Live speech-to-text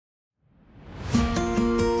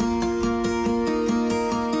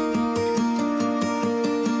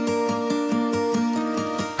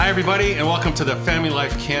everybody, and welcome to the Family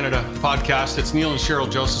Life Canada podcast. It's Neil and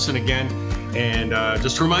Cheryl Josephson again. And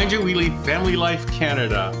just to remind you, we lead Family Life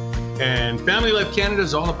Canada. And Family Life Canada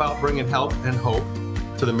is all about bringing help and hope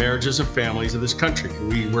to the marriages and families of this country.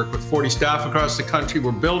 We work with 40 staff across the country.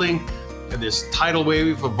 We're building this tidal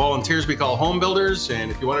wave of volunteers we call home builders.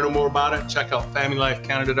 And if you want to know more about it, check out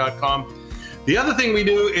familylifecanada.com. The other thing we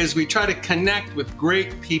do is we try to connect with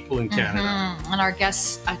great people in Canada. And our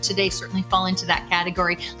guests today certainly fall into that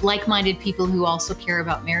category. Like-minded people who also care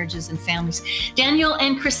about marriages and families. Daniel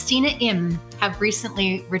and Christina Im have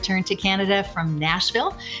recently returned to Canada from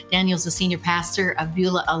Nashville. Daniel's the senior pastor of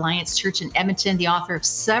Beulah Alliance Church in Edmonton, the author of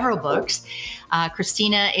several books.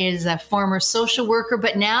 Christina is a former social worker,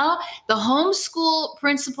 but now the homeschool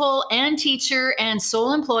principal and teacher and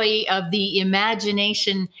sole employee of the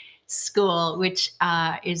Imagination School, which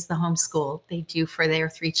is the homeschool they do for their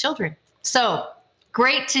 3 children. So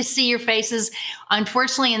great to see your faces.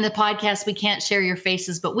 Unfortunately, in the podcast, we can't share your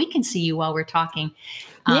faces, but we can see you while we're talking.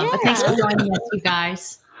 But thanks for joining us, you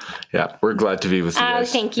guys. Yeah, we're glad to be with you guys.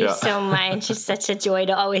 Thank you so much. It's such a joy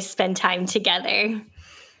to always spend time together.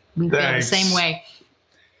 We feel the same way.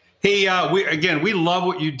 Hey, we love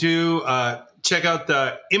what you do. Check out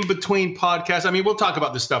the In Between podcast. I mean, we'll talk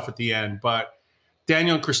about this stuff at the end, but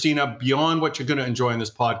Daniel and Christina, beyond what you're going to enjoy in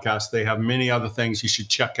this podcast, they have many other things you should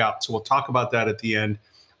check out. So we'll talk about that at the end.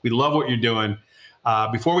 We love what you're doing.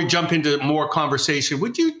 Before we jump into more conversation,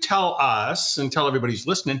 would you tell us and tell everybody who's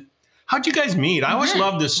listening, how'd you guys meet? I always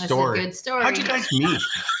love this story. That's a good story. How'd you guys meet?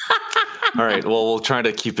 All right. Well, we'll try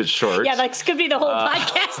to keep it short. Yeah, that could be the whole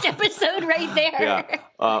podcast episode right there.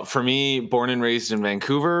 Yeah. For me, born and raised in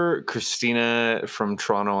Vancouver, Christina from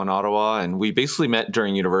Toronto and Ottawa, and we basically met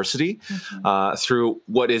during university through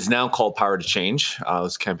what is now called Power to Change. It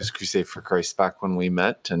was Campus Crusade for Christ back when we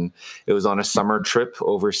met, and it was on a summer trip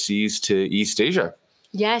overseas to East Asia.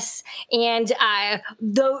 Yes. And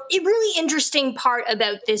the really interesting part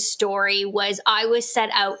about this story was I was set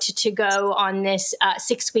out to go on this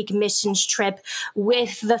 6-week missions trip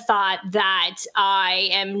with the thought that I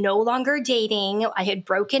am no longer dating. I had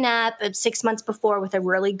broken up 6 months before with a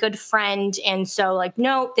really good friend. And so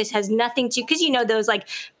no, this has nothing to, because those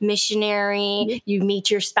missionary, you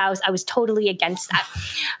meet your spouse. I was totally against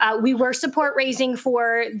that. We were support raising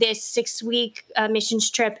for this 6-week missions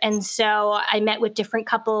trip. And so I met with different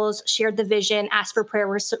couples, shared the vision, asked for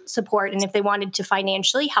prayer support, and if they wanted to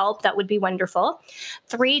financially help, that would be wonderful.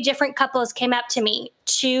 3 different couples came up to me,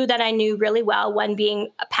 2 that I knew really well, one being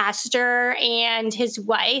a pastor and his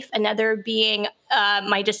wife, another being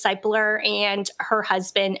my discipler and her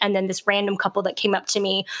husband, and then this random couple that came up to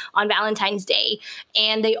me on Valentine's Day.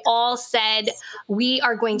 And they all said, we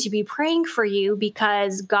are going to be praying for you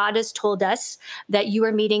because God has told us that you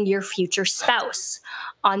are meeting your future spouse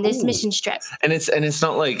on this mission trip. And it's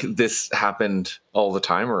not like this happened all the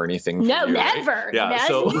time or anything. No, you, never. Right? Yeah, That's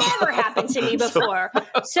never happened to me before.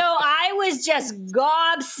 So I was just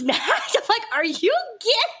gobsmacked. I'm like, are you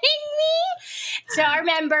kidding me? So I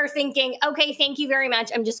remember thinking, okay, thank you very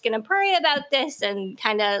much. I'm just going to pray about this and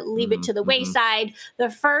kind of leave it to the wayside. The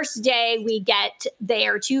first day we get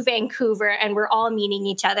there to Vancouver and we're all meeting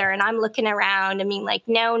each other and I'm looking around. I mean,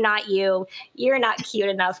 no, not you. You're not cute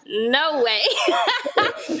enough. No way.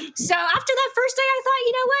 So after that first day, I thought,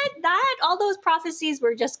 you know what? All those prophecies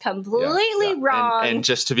were just completely wrong. And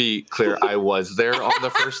just to be clear, I was there on the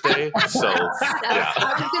first day. So yeah.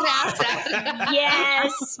 I was going to ask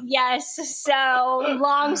that. Yes. So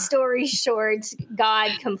long story short,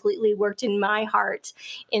 God completely worked in my heart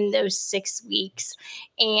in those 6 weeks.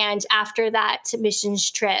 And after that missions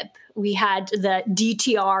trip, we had the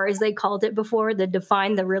DTR, as they called it before, the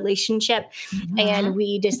define the relationship. And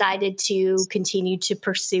we decided to continue to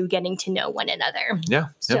pursue getting to know one another. Yeah.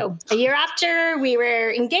 So a year after we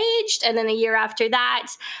were engaged, and then a year after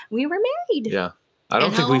that, we were married. Yeah. I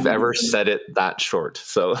don't think we've ever said it that short.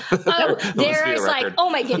 So there's oh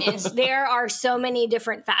my goodness, there are so many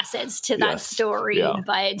different facets to that story,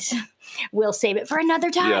 but we'll save it for another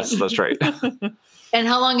time. Yes, that's right. And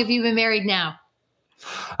how long have you been married now?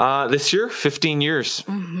 This year, 15 years.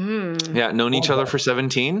 Yeah, known each other for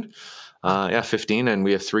 17. 15. And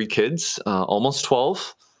we have 3 kids, almost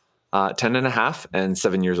 12, 10 and a half, and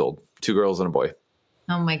 7 years old. 2 girls and a boy.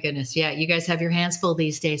 Oh my goodness. Yeah. You guys have your hands full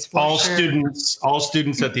these days. All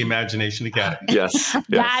students at the Imagination Academy. Yes.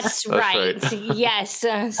 That's right. Yes.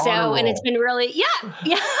 So, and it's been really,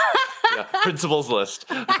 yeah. Principals list.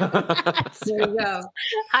 There you go.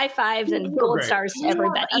 High fives and gold stars to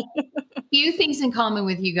everybody. Few things in common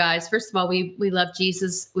with you guys. First of all, we love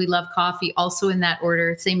Jesus. We love coffee, also in that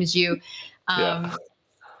order, same as you.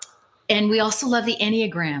 And we also love the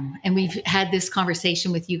Enneagram. And we've had this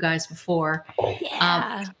conversation with you guys before.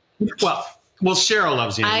 Yeah. Well, Cheryl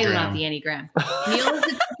loves the I Enneagram. love the Enneagram.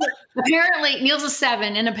 Neil's a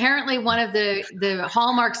 7, and apparently one of the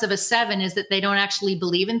hallmarks of a 7 is that they don't actually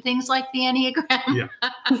believe in things like the Enneagram. Yeah.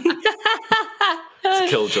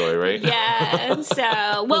 It's killjoy, right? Yeah.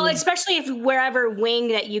 So, well, especially if wherever wing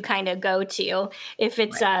that you kind of go to, if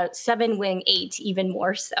it's a 7 wing 8, even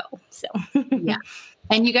more so. So, Yeah.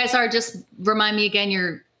 And you guys are, just remind me again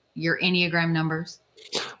your Enneagram numbers.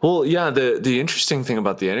 Well, yeah, the interesting thing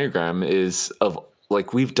about the Enneagram is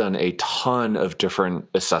we've done a ton of different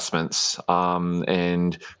assessments,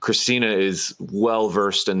 and Christina is well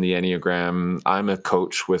versed in the Enneagram. I'm a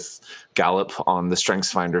coach with Gallup on the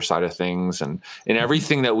Strengths Finder side of things, and in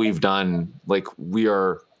everything that we've done, like, we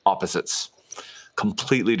are opposites,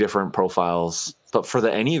 completely different profiles. But for the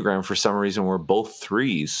Enneagram, for some reason, we're both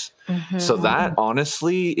 3s. Mm-hmm. So that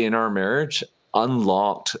honestly, in our marriage,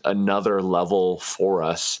 unlocked another level for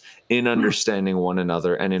us in understanding one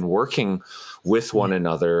another and in working with one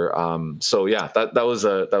another. So yeah, that was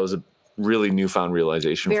a really newfound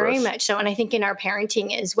realization Very for us. much so. And I think in our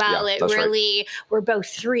parenting as well, Yeah, it that's really, we're both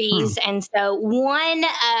 3s. And so one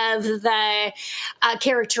of the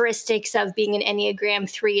characteristics of being an Enneagram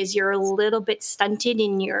 3 is you're a little bit stunted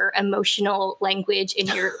in your emotional language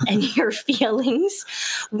and your feelings.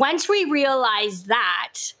 Once we realize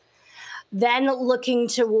that, then looking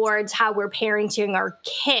towards how we're parenting our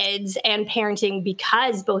kids and parenting,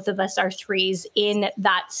 because both of us are 3s in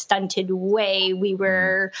that stunted way, we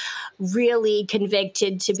were really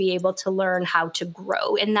convicted to be able to learn how to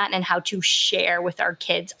grow in that and how to share with our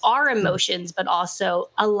kids our emotions, but also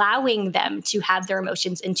allowing them to have their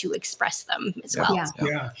emotions and to express them as well.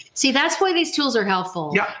 Yeah. See, that's why these tools are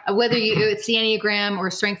helpful. Yeah. Whether it's the Enneagram or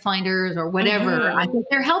Strength Finders or whatever, I think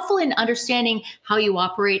they're helpful in understanding how you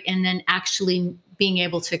operate and then actually being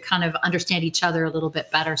able to kind of understand each other a little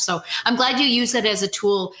bit better. So I'm glad you use it as a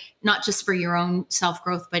tool, not just for your own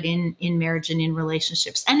self-growth, but in marriage and in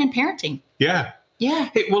relationships and in parenting. Yeah. Yeah.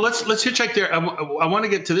 Hey, well, let's hitchhike there. I want to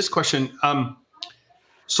get to this question.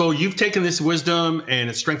 So you've taken this wisdom and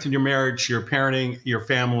it's strengthened your marriage, your parenting, your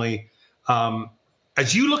family.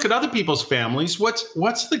 As you look at other people's families,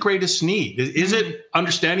 what's the greatest need? Is it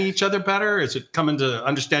understanding each other better? Is it coming to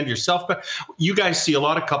understand yourself better? You guys see a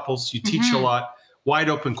lot of couples. You teach a lot. Wide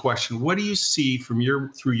open question. What do you see through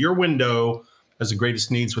your window as the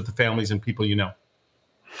greatest needs with the families and people you know?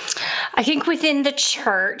 I think within the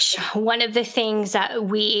church, one of the things that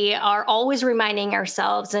we are always reminding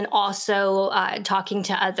ourselves and also talking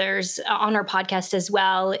to others on our podcast as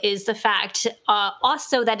well is the fact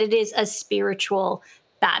also that it is a spiritual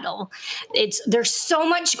battle. There's so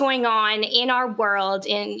much going on in our world,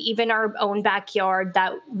 in even our own backyard,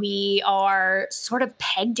 that we are sort of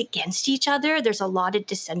pegged against each other. There's a lot of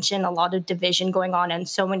dissension, a lot of division going on in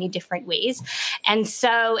so many different ways. And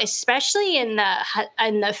so, especially in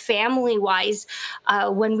the family wise,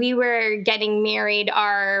 when we were getting married,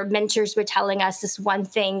 our mentors were telling us this one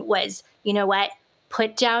thing was, you know what?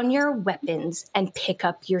 Put down your weapons and pick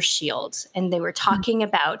up your shields. And they were talking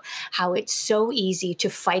about how it's so easy to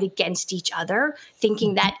fight against each other,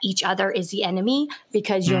 thinking that each other is the enemy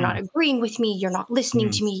because you're not agreeing with me, you're not listening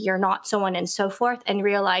to me, you're not so on and so forth, and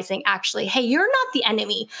realizing actually, hey, you're not the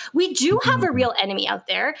enemy. We do have a real enemy out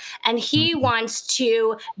there, and he wants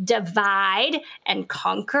to divide and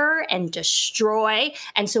conquer and destroy.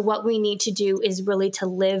 And so what we need to do is really to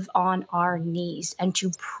live on our knees and to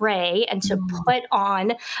pray and to put on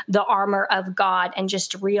the armor of God and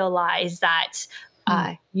just realize that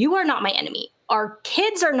you are not my enemy. Our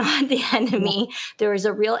kids are not the enemy. There is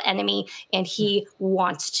a real enemy, and he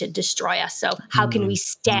wants to destroy us. So how can we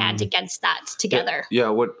stand against that together? Yeah.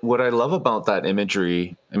 What I love about that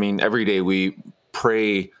imagery, I mean, every day we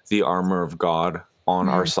pray the armor of God on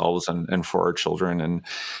ourselves and for our children.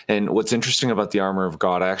 And what's interesting about the armor of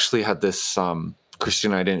God, I actually had this,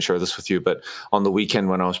 Christina, I didn't share this with you, but on the weekend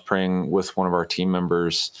when I was praying with one of our team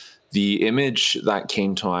members, the image that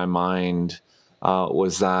came to my mind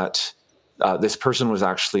was that this person was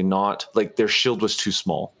actually not, like, their shield was too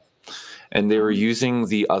small. And they were using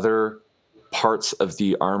the other parts of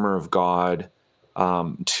the armor of God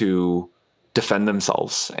to defend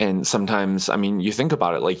themselves. And sometimes, I mean, you think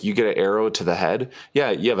about it, like, you get an arrow to the head.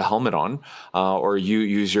 Yeah, you have a helmet on, or you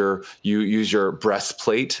use your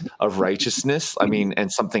breastplate of righteousness. I mean,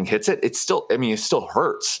 and something hits it. It's still, I mean, it still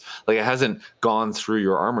hurts. Like, it hasn't gone through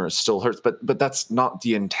your armor. It still hurts. But that's not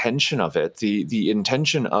the intention of it. The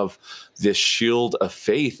intention of this shield of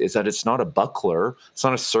faith is that it's not a buckler. It's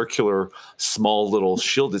not a circular, small little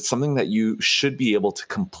shield. It's something that you should be able to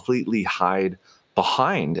completely hide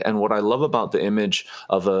behind. And what I love about the image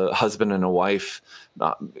of a husband and a wife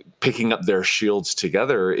picking up their shields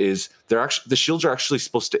together is the shields are actually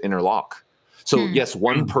supposed to interlock. So yes,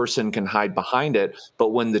 one person can hide behind it, but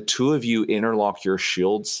when the two of you interlock your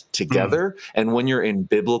shields together, and when you're in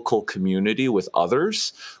biblical community with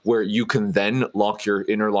others, where you can then interlock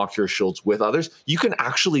your shields with others, you can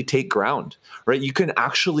actually take ground, right? You can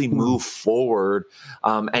actually move forward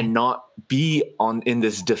and not be in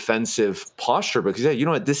this defensive posture, because you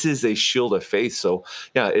know what, this is a shield of faith. So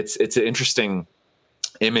yeah, it's an interesting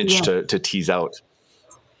image to tease out.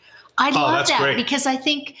 I love that great. because I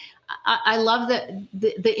think I love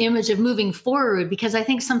the image of moving forward, because I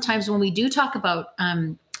think sometimes when we do talk about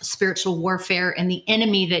spiritual warfare and the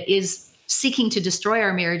enemy that is seeking to destroy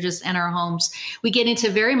our marriages and our homes, we get into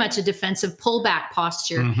very much a defensive pullback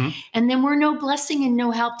posture. And then we're no blessing and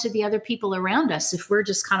no help to the other people around us if we're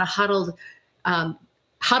just kind of huddled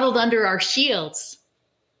under our shields.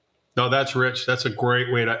 No, that's rich. That's a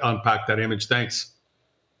great way to unpack that image. Thanks.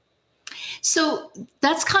 So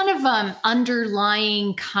that's kind of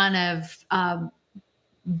underlying kind of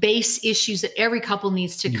base issues that every couple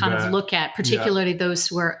needs to kind of look at, particularly those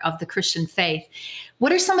who are of the Christian faith.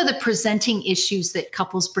 What are some of the presenting issues that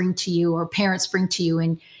couples bring to you or parents bring to you?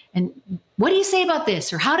 And what do you say about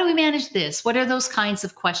this? Or how do we manage this? What are those kinds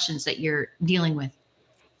of questions that you're dealing with?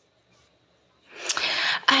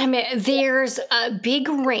 There's a big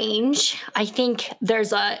range. I think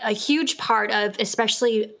there's a huge part of,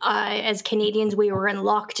 especially as Canadians, we were in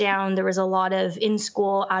lockdown. There was a lot of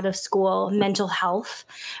in-school, out-of-school mental health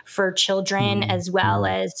for children as well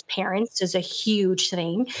as parents is a huge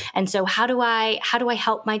thing. And so how do I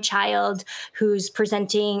help my child who's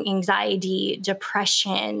presenting anxiety,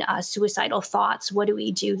 depression, suicidal thoughts? What do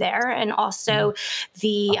we do there? And also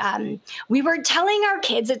we were telling our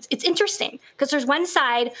kids, it's interesting because there's one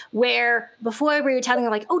side where before we were telling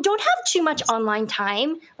them like, oh, don't have too much online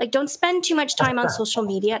time. Like, don't spend too much time on social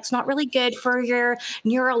media. It's not really good for your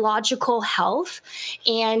neurological health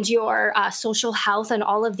and your social health and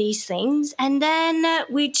all of these things. And then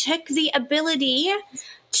we took the ability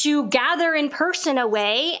to gather in person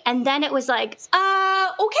away. And then it was like,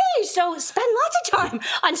 okay, so spend lots of time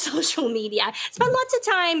on social media, spend lots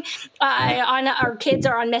of time on our kids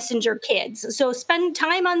or on Messenger Kids. So spend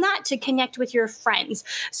time on that to connect with your friends.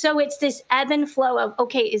 So it's this ebb and flow of,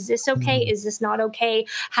 okay, is this okay? Is this not okay?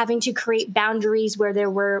 Having to create boundaries where there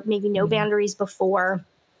were maybe no boundaries before.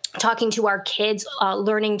 Talking to our kids,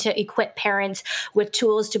 learning to equip parents with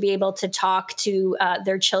tools to be able to talk to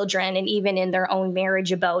their children and even in their own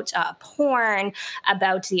marriage about porn,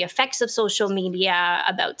 about the effects of social media,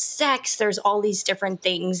 about sex. There's all these different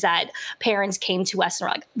things that parents came to us and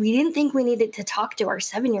were like, we didn't think we needed to talk to our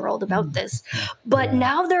 7-year-old about this. But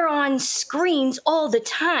now they're on screens all the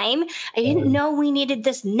time. I didn't know we needed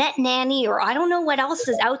this net nanny, or I don't know what else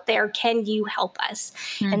is out there. Can you help us?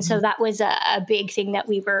 And so that was a big thing that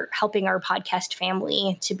we were helping our podcast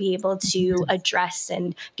family to be able to address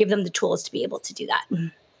and give them the tools to be able to do that.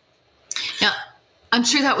 Now, I'm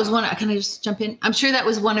sure that was can I just jump in? I'm sure that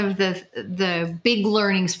was one of the big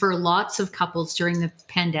learnings for lots of couples during the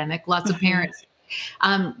pandemic, lots of parents.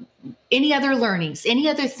 Any other learnings, any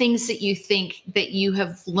other things that you think that you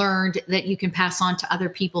have learned that you can pass on to other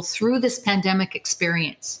people through this pandemic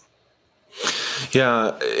experience?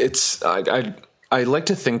 Yeah, I like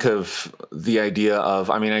to think of the idea of,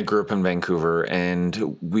 I grew up in Vancouver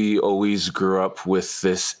and we always grew up with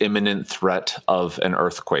this imminent threat of an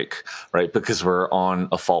earthquake, right? Because we're on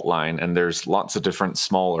a fault line and there's lots of different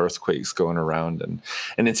small earthquakes going around.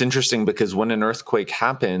 And it's interesting because when an earthquake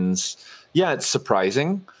happens, yeah, it's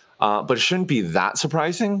surprising, but it shouldn't be that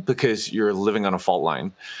surprising because you're living on a fault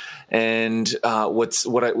line. And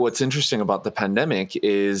what's interesting about the pandemic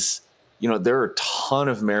is, there are a ton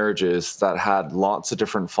of marriages that had lots of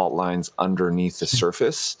different fault lines underneath the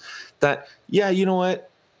surface that, yeah, you know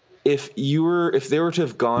what? If they were to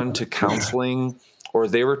have gone to counseling or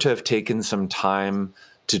they were to have taken some time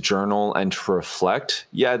to journal and to reflect,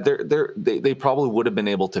 yeah, they probably would have been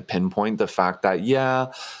able to pinpoint the fact that,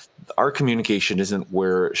 yeah, our communication isn't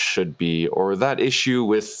where it should be, or that issue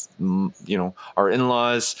with, our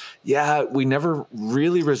in-laws, yeah, we never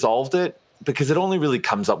really resolved it, because it only really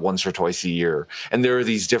comes up once or twice a year. And there are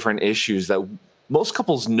these different issues that most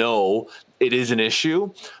couples know it is an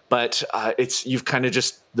issue, but you've kind of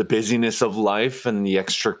just the busyness of life and the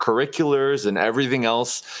extracurriculars and everything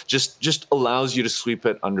else just allows you to sweep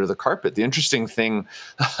it under the carpet. The interesting thing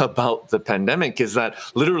about the pandemic is that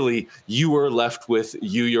literally you were left with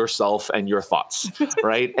you, yourself, and your thoughts,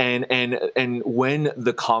 right? And when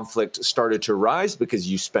the conflict started to rise because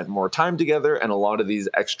you spent more time together and a lot of these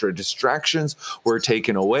extra distractions were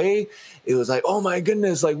taken away, it was like, oh my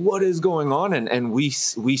goodness, like what is going on? And we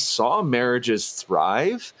saw marriages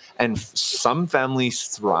thrive, and some families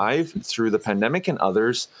thrive through the pandemic, and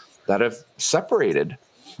others that have separated,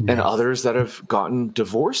 and others that have gotten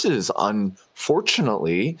divorces,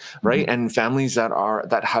 unfortunately, right? And families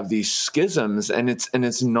that have these schisms, and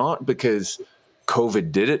it's not because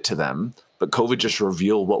COVID did it to them, but COVID just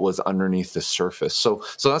revealed what was underneath the surface. So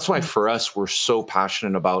that's why for us, we're so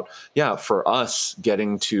passionate about, for us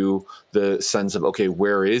getting to the sense of, okay,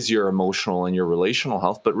 where is your emotional and your relational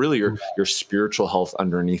health, but really your spiritual health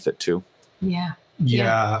underneath it too.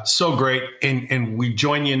 Yeah, so great. And we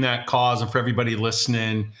join you in that cause. And for everybody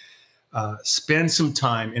listening, spend some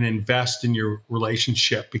time and invest in your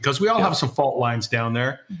relationship, because we all have some fault lines down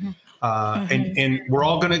there. And we're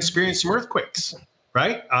all going to experience some earthquakes,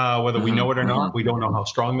 right? Whether we know it or not, we don't know how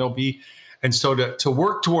strong they'll be. And so to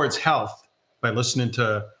work towards health by listening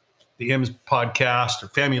to the IMS podcast or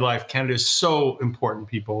Family Life Canada is so important,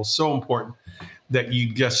 people. So important that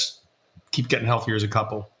you just keep getting healthier as a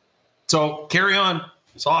couple. So carry on.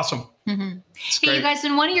 It's awesome. It's Hey, you guys,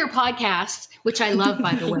 in one of your podcasts, which I love,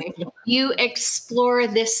 by the way, you explore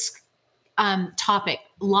this topic,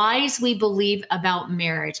 lies we believe about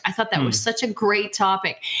marriage. I thought that was such a great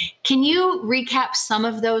topic. Can you recap some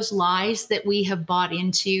of those lies that we have bought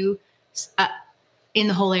into in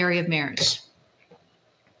the whole area of marriage?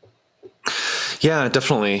 Yeah,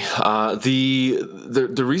 definitely.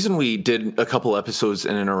 The reason we did a couple episodes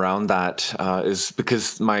in and around that is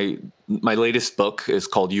because my latest book is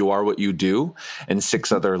called You Are What You Do, and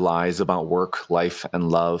 6 Other Lies About Work, Life, and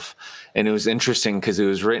Love. And it was interesting because it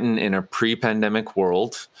was written in a pre-pandemic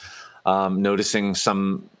world, noticing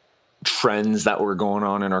some trends that were going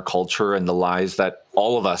on in our culture and the lies that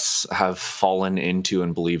all of us have fallen into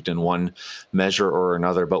and believed in one measure or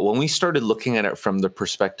another. But when we started looking at it from the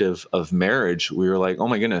perspective of marriage, we were like, oh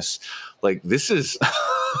my goodness, like this is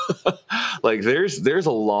like there's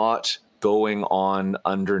a lot going on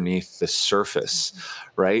underneath the surface,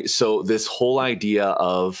 right? So this whole idea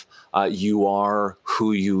of you are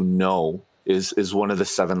who you know is one of the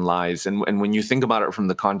 7 lies. And when you think about it from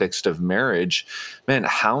the context of marriage, man,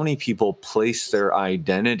 how many people place their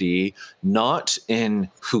identity not in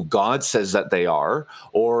who God says that they are,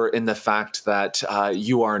 or in the fact that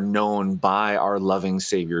you are known by our loving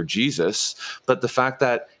Savior Jesus, but the fact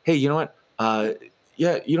that, hey, you know what?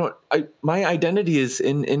 My identity is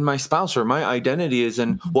in my spouse, or my identity is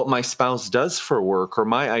in what my spouse does for work, or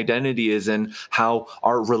my identity is in how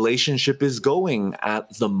our relationship is going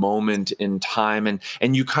at the moment in time.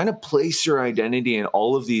 And you kind of place your identity in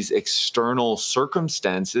all of these external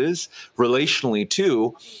circumstances relationally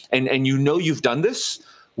too. And you've done this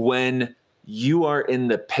when you are in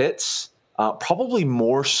the pits, probably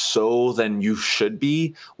more so than you should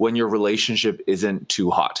be when your relationship isn't too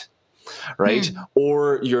hot. Right?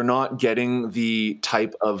 Or you're not getting the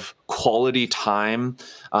type of quality time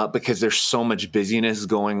because there's so much busyness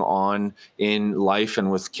going on in life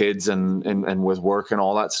and with kids and with work and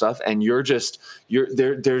all that stuff. And there's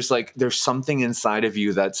something inside of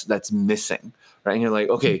you that's missing, right? And you're like,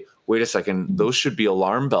 okay, wait a second. Those should be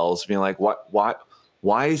alarm bells being like,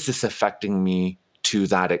 why is this affecting me to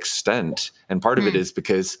that extent? And part of it is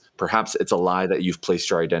because perhaps it's a lie that you've placed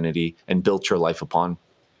your identity and built your life upon.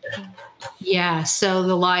 Yeah. So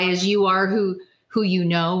the lie is you are who you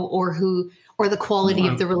know, or the quality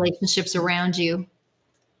of the relationships around you.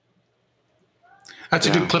 That's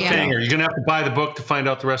a good cliffhanger. You're gonna have to buy the book to find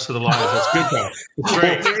out the rest of the lies. That's good though. It's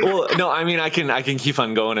great. Well, no, I mean I can keep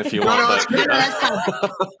on going if you want.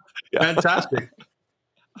 Fantastic.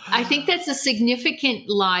 I think that's a significant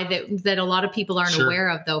lie that a lot of people aren't aware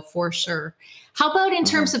of, though, for sure. How about in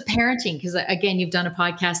terms of parenting? Because again, you've done a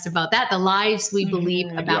podcast about that, the lies we believe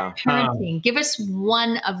about parenting. Give us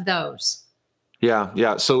one of those.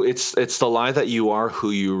 Yeah. So it's the lie that you are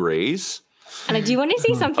who you raise. And I do want to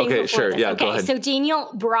say something. Okay, sure. This. Yeah, go ahead. So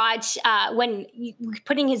Daniel brought, when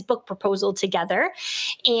putting his book proposal together,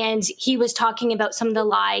 and he was talking about some of the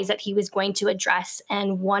lies that he was going to address.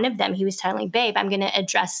 And one of them, he was telling, babe, I'm going to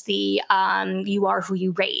address the you are who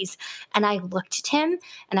you raise. And I looked at him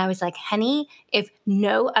and I was like, honey, if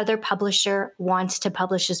no other publisher wants to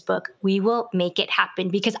publish this book, we will make it happen,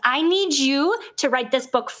 because I need you to write this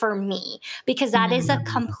book for me, because that is a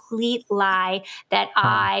complete lie that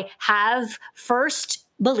I have first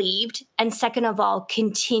believed, and second of all,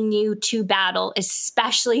 continue to battle,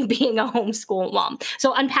 especially being a homeschool mom.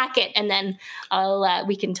 So unpack it, and then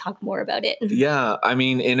we can talk more about it. Yeah, I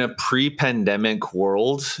mean, in a pre-pandemic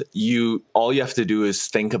world, all you have to do is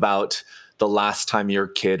think about the last time your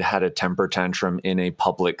kid had a temper tantrum in a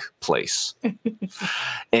public place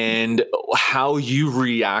and how you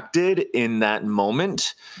reacted in that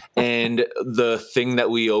moment. And the thing that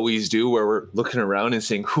we always do where we're looking around and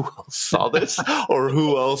saying, who else saw this or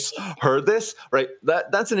who else heard this, right?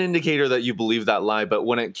 That's an indicator that you believe that lie. But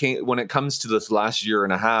when it comes to this last year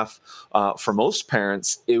and a half, for most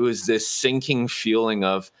parents, it was this sinking feeling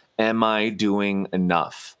of, am I doing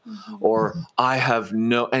enough? Mm-hmm. Or I have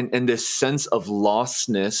and this sense of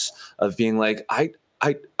lostness of being like, I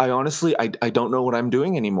honestly, I don't know what I'm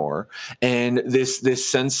doing anymore. And this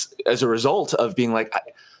sense as a result of being like,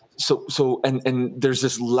 and there's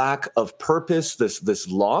this lack of purpose, this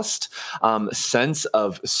lost sense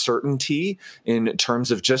of certainty in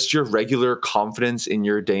terms of just your regular confidence in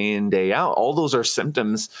your day in, day out. All those are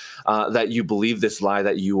symptoms that you believe this lie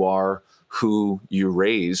that you are who you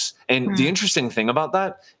raise. And the interesting thing about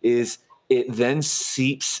that is it then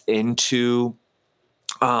seeps into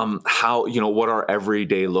how, what our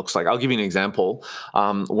everyday looks like. I'll give you an example.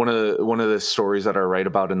 One of the stories that I write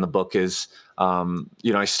about in the book is,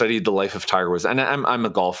 I studied the life of Tiger Woods, and I'm a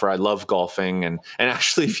golfer. I love golfing. And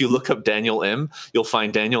actually, if you look up Daniel Im, you'll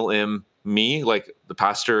find Daniel Im, me, like the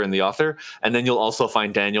pastor and the author. And then you'll also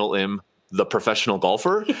find Daniel Im, the professional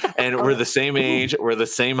golfer, and we're the same age, we're the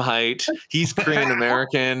same height. He's Korean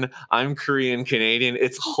American, I'm Korean Canadian.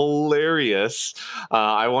 It's hilarious.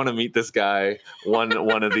 I want to meet this guy one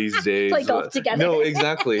of these days. Play golf together. No,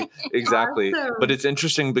 exactly. Awesome. But it's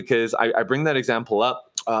interesting because I bring that example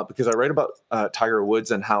up because I write about Tiger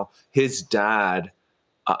Woods and how his dad's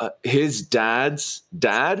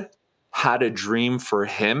dad had a dream for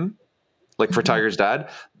him, like for Tiger's dad,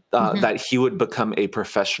 that he would become a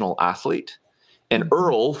professional athlete. And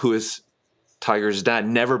Earl, who is Tiger's dad,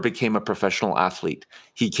 never became a professional athlete.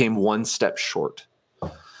 He came one step short.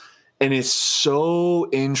 And it's so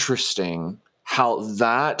interesting how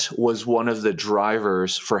that was one of the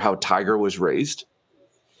drivers for how Tiger was raised.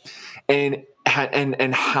 And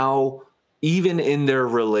how even in their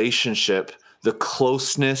relationship, the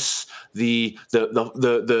closeness, the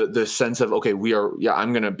sense of, okay,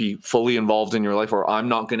 I'm going to be fully involved in your life, or I'm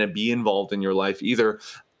not going to be involved in your life either,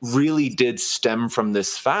 really did stem from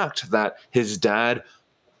this fact that his dad,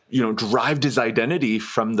 derived his identity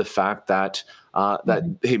from the fact that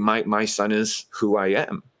hey, my son is who I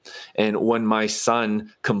am. And when my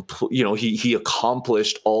son, he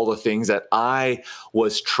accomplished all the things that I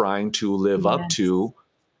was trying to live up to,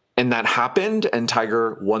 and that happened, and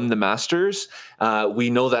Tiger won the Masters. We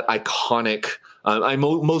know that iconic.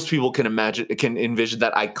 Most people can envision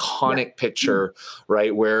that iconic picture,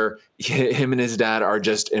 right, where him and his dad are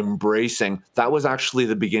just embracing. That was actually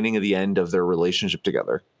the beginning of the end of their relationship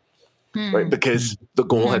together, right? Because the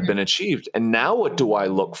goal had been achieved. And now what do I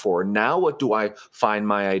look for? Now what do I find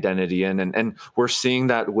my identity in? And we're seeing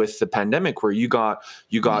that with the pandemic, where you got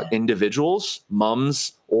individuals,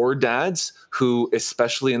 mums or dads, who,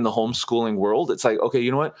 especially in the homeschooling world, it's like, okay, you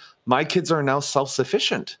know what? My kids are now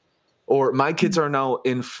self-sufficient, or my kids are now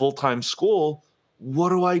in full-time school. What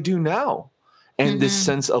do I do now? And this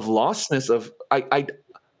sense of lostness of, I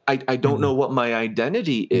don't know what my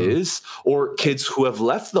identity is, or kids who have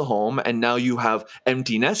left the home and now you have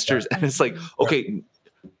empty nesters. And it's like, okay.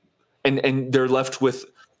 And they're left with,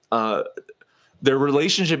 their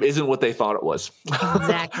relationship isn't what they thought it was.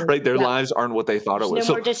 Exactly. Right? Their lives aren't what they thought it was.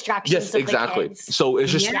 No more distractions. Yes, exactly. So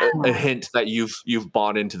it's just a hint that you've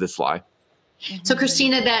bought into this lie. So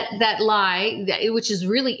Christina, that lie, which is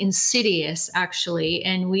really insidious, actually,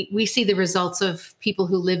 and we see the results of people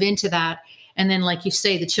who live into that, and then, like you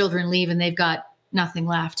say, the children leave and they've got nothing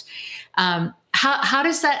left. How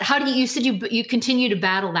does that? How do you said you continue to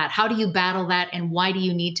battle that? How do you battle that, and why do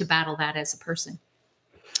you need to battle that as a person?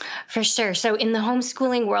 For sure. So in the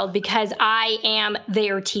homeschooling world, because I am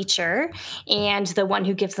their teacher and the one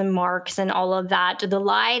who gives them marks and all of that, the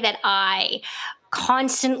lie that I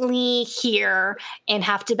constantly hear and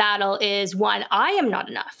have to battle is, one, I am not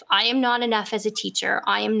enough. I am not enough as a teacher.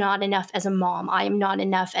 I am not enough as a mom. I am not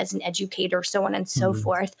enough as an educator, so on and so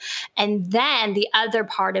forth. And then the other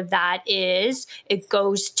part of that is it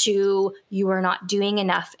goes to, you are not doing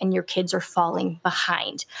enough and your kids are falling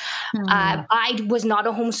behind. I was not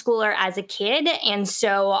a homeschooler as a kid. And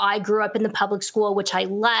so I grew up in the public school, which I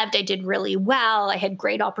loved. I did really well. I had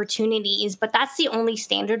great opportunities, but that's the only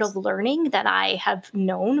standard of learning that I have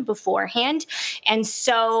known beforehand. And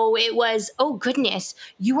so it was, oh goodness,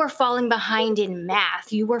 you are falling behind in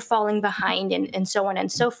math, you were falling behind, and so on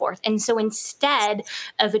and so forth. And so instead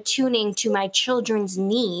of attuning to my children's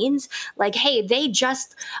needs, like, hey, they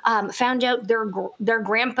just found out their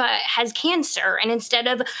grandpa has cancer, and instead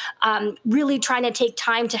of really trying to take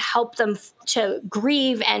time to help them to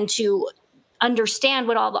grieve and to understand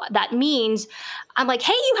what all that means, I'm like,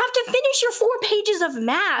 hey, you have to finish your 4 pages of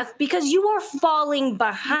math because you are falling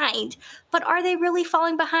behind. But are they really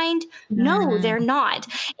falling behind? No, they're not.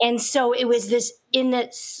 And so it was this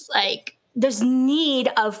this need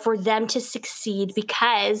for them to succeed,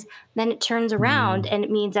 because then it turns around and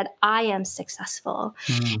it means that I am successful.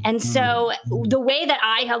 And so the way that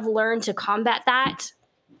I have learned to combat that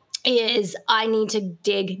is I need to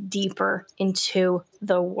dig deeper into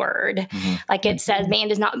the word. Like it says, man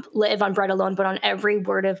does not live on bread alone, but on every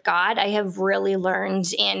word of God. I have really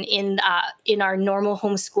learned in our normal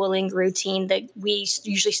homeschooling routine that we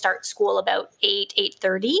usually start school about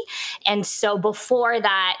 8:30. And so before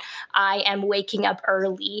that, I am waking up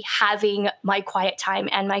early, having my quiet time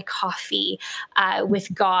and my coffee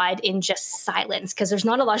with God in just silence, because there's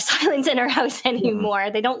not a lot of silence in our house anymore.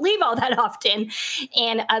 They don't leave all that often.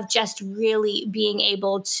 And of just really being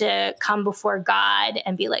able to come before God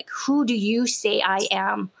and be like, who do you say I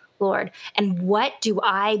am, Lord? And what do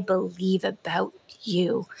I believe about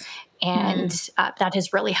you? And that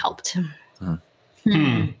has really helped.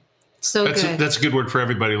 So good. That's a good word for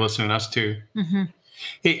everybody listening to us too.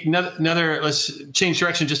 Hey, another, let's change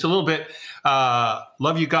direction just a little bit.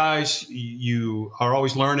 Love you guys. You are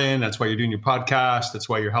always learning. That's why you're doing your podcast. That's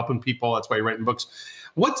why you're helping people. That's why you're writing books.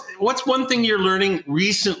 What's one thing you're learning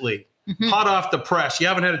recently, hot off the press? You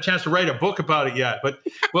haven't had a chance to write a book about it yet, but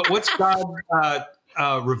what's God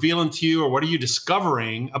revealing to you, or what are you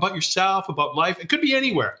discovering about yourself, about life? It could be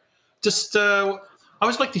anywhere. Just I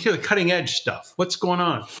always like to hear the cutting edge stuff. What's going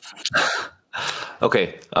on?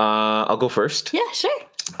 Okay, I'll go first. Yeah, sure.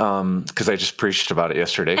 Because I just preached about it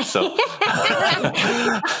yesterday. So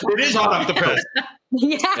It is hot off the press.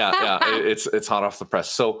 yeah, it's hot off the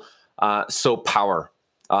press. So power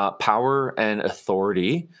and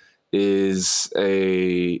authority is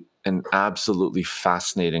an absolutely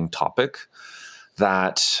fascinating topic.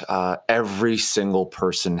 That every single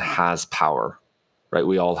person has power, right?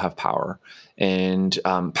 We all have power, and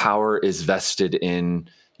power is vested in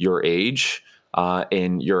your age,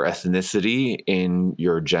 in your ethnicity, in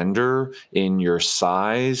your gender, in your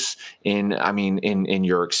size, in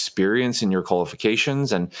your experience, in your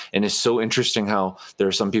qualifications. And it's so interesting how there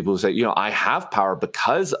are some people who say, I have power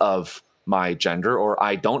because of my gender, or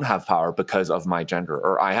I don't have power because of my gender,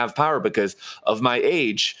 or I have power because of my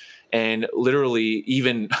age. And literally,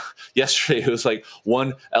 even yesterday, it was like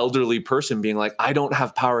one elderly person being like, I don't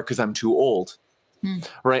have power because I'm too old.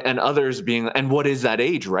 Right. And others being, and what is that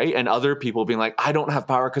age? Right. And other people being like, I don't have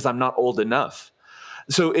power because I'm not old enough.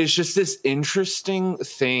 So it's just this interesting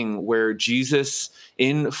thing where Jesus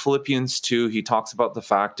in Philippians 2, he talks about the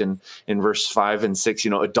fact in verse 5 and 6,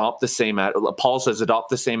 adopt the same, Paul says, adopt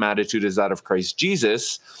the same attitude as that of Christ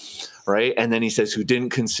Jesus. Right. And then he says, who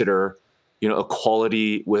didn't consider,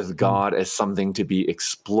 equality with God as something to be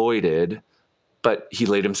exploited, but he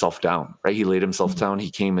laid himself down, right? He laid himself down. He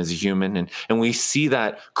came as a human. And we see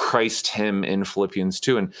that Christ him in Philippians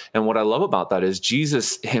 2. And what I love about that is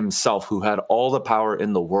Jesus himself, who had all the power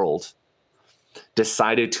in the world,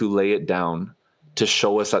 decided to lay it down to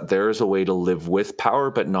show us that there is a way to live with power,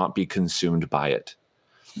 but not be consumed by it.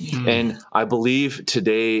 And I believe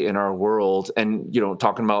today in our world, and,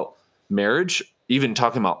 talking about marriage, even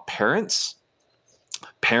talking about parents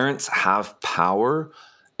have power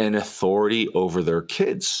and authority over their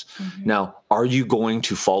kids. Now, are you going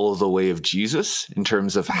to follow the way of Jesus in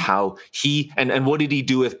terms of how he and what did he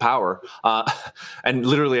do with power? And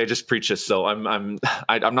literally, I just preached this, so I'm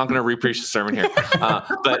not going to re-preach the sermon here.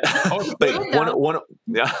 But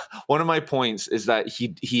one of my points is that he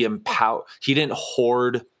didn't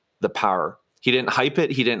hoard the power. He didn't hype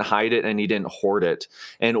it, he didn't hide it, and he didn't hoard it.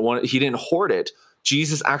 And he didn't hoard it.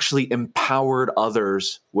 Jesus actually empowered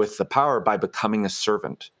others with the power by becoming a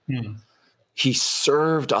servant. He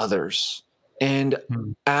served others. And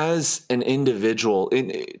as an individual,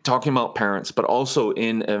 in talking about parents, but also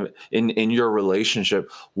in your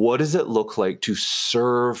relationship, what does it look like to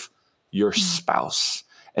serve your spouse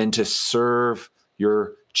and to serve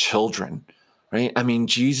your children? right? I mean,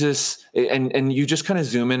 Jesus, and you just kind of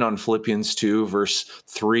zoom in on Philippians 2, verse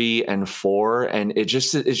 3 and 4, and it's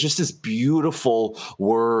just this beautiful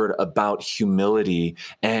word about humility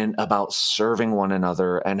and about serving one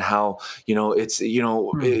another, and how, it's,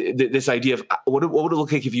 this idea of what would it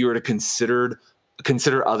look like if you were to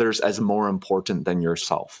consider others as more important than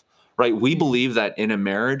yourself, right? We believe that in a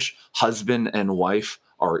marriage, husband and wife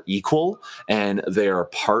are equal and they are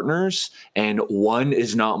partners, and one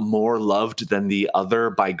is not more loved than the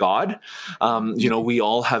other by God. We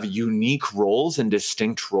all have unique roles and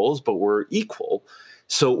distinct roles, but we're equal.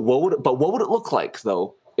 So what would it look like,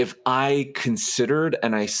 though, if I considered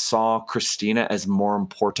and I saw Christina as more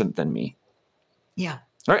important than me? Yeah.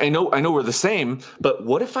 Right? I know we're the same, but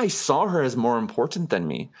what if I saw her as more important than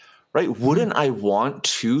me? Right? Wouldn't I want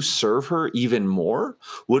to serve her even more?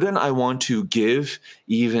 Wouldn't I want to give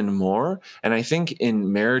even more? And I think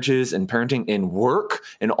in marriages and parenting, in work,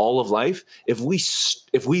 in all of life, if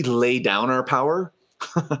we lay down our power,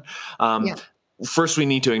 first we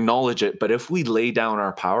need to acknowledge it. But if we lay down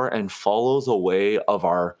our power and follow the way of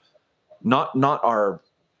our not our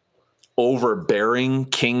overbearing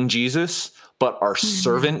King Jesus, but our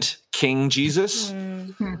servant King Jesus,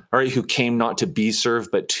 all right, who came not to be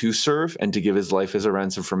served, but to serve and to give his life as a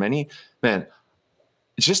ransom for many. Man,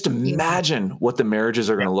 just imagine what the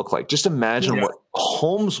marriages are going to look like. Just imagine what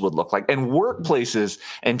homes would look like, and workplaces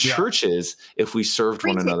and churches if we served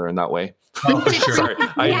one another in that way. Oh, for sure. Sorry.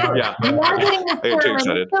 I get too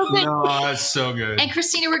excited. No, that's so good. And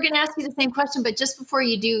Christina, we're going to ask you the same question, but just before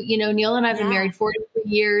you do, Neil and I have been married 43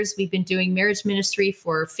 years. We've been doing marriage ministry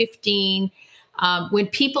for 15. When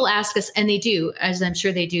people ask us, and they do, as I'm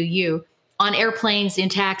sure they do you, on airplanes, in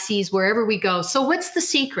taxis, wherever we go, so what's the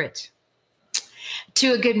secret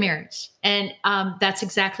to a good marriage? And that's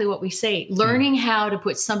exactly what we say. Learning how to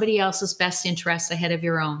put somebody else's best interests ahead of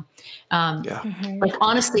your own. Like,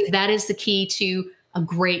 honestly, that is the key to a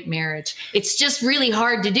great marriage. It's just really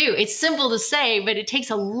hard to do. It's simple to say, but it takes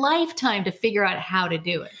a lifetime to figure out how to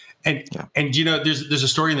do it. And there's a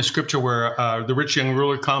story in the scripture where the rich young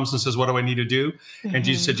ruler comes and says, "What do I need to do?" And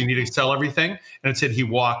Jesus said, "You need to sell everything." And it said he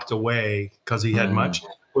walked away because he had much.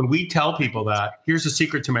 When we tell people that, here's the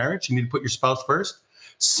secret to marriage: you need to put your spouse first.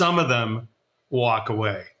 Some of them walk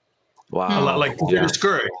away. Wow. Like they're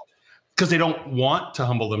discouraged because they don't want to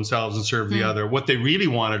humble themselves and serve the other. What they really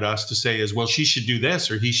wanted us to say is, well, she should do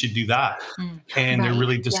this or he should do that. And they're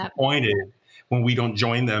really disappointed when we don't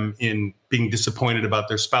join them in being disappointed about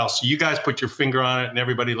their spouse. So you guys put your finger on it, and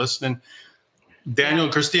everybody listening, Daniel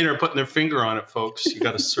and Christina are putting their finger on it, folks. You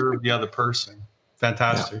got to serve the other person.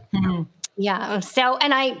 Fantastic. Yeah. So,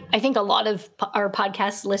 and I think a lot of our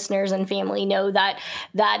podcast listeners and family know that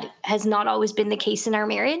has not always been the case in our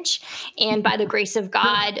marriage. And by the grace of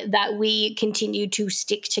God, that we continue to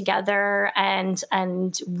stick together and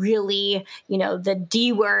really, the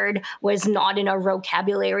D word was not in our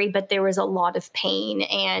vocabulary, but there was a lot of pain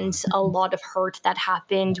and a lot of hurt that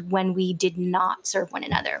happened when we did not serve one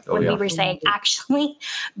another. We were saying, actually,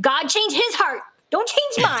 God changed his heart. Don't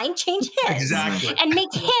change mine, change his. Exactly. And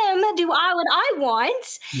make him do what I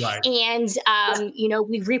want. Right. And,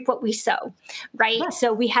 we reap what we sow, right?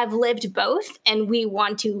 So we have lived both. And we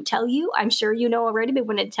want to tell you, I'm sure you know already, but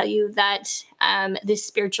we want to tell you that this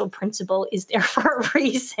spiritual principle is there for a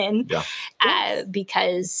reason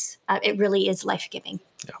because it really is life-giving.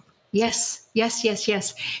 Yeah. Yes.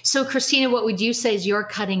 So Christina, what would you say is your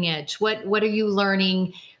cutting edge? What are you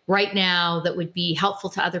learning right now that would be helpful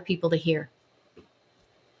to other people to hear?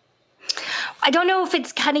 I don't know if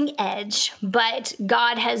it's cutting edge, but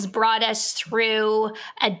God has brought us through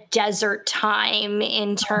a desert time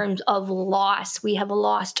in terms of loss. We have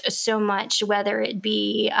lost so much, whether it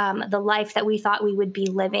be the life that we thought we would be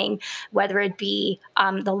living, whether it be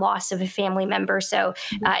the loss of a family member. So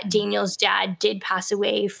Daniel's dad did pass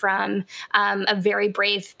away from a very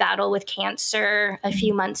brave battle with cancer a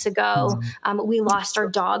few months ago. We lost our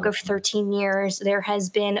dog of 13 years. There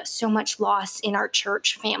has been so much loss in our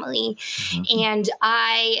church family. And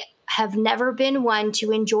I have never been one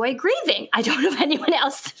to enjoy grieving. I don't know if anyone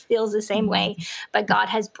else feels the same way, but God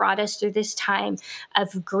has brought us through this time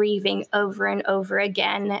of grieving over and over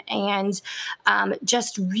again, and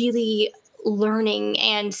just really learning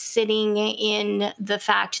and sitting in the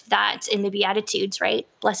fact that in the Beatitudes, right?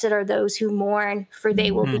 Blessed are those who mourn, for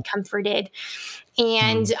they will be comforted.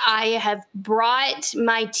 And I have brought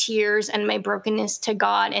my tears and my brokenness to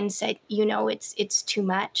God and said, it's too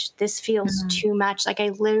much. This feels too much. Like I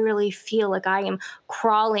literally feel like I am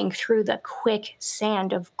crawling through the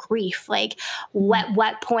quicksand of grief. Like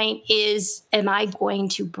what point am I going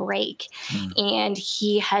to break? And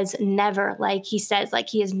he has never, like he says, like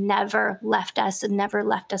he has never left us and never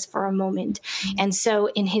left us for a moment. And so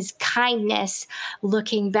in his kindness,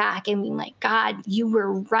 looking back and being like, God, you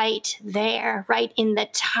were right there, right in the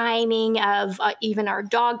timing of even our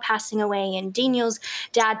dog passing away and Daniel's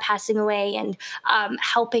dad passing away, and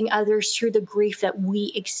helping others through the grief that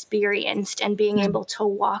we experienced, and being able to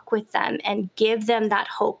walk with them and give them that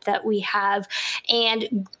hope that we have,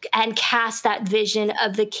 and cast that vision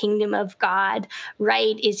of the kingdom of God,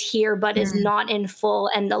 right, is here but is not in full,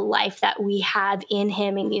 and the life that we have in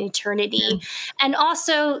him in eternity. And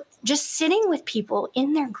also just sitting with people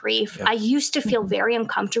in their grief. I used to feel very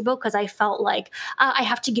uncomfortable because I felt like I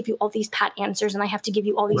have to give you all these pat answers, and I have to give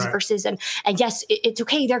you all these verses, and yes, it's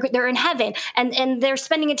okay. They're in heaven, and they're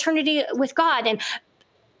spending eternity with God, and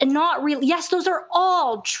not really. Yes, those are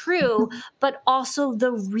all true, but also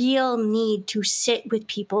the real need to sit with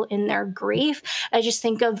people in their grief. I just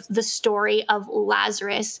think of the story of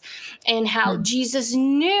Lazarus and how Jesus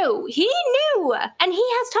knew, and he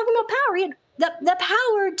has talking about power. He had the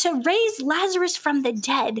power to raise Lazarus from the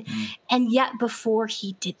dead. And yet before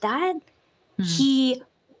he did that, he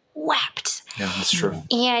wept. Yeah, that's true.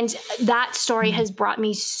 And that story has brought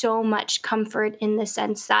me so much comfort in the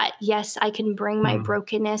sense that, yes, I can bring my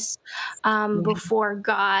brokenness before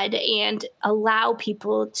God and allow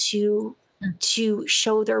people to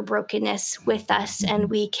show their brokenness with us.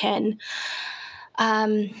 And we can,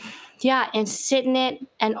 and sit in it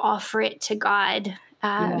and offer it to God.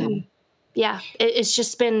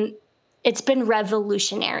 It's been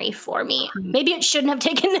revolutionary for me. Maybe it shouldn't have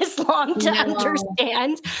taken this long to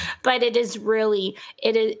understand, but it has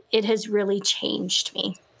really changed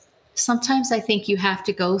me. Sometimes I think you have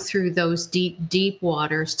to go through those deep, deep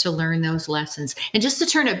waters to learn those lessons. And just to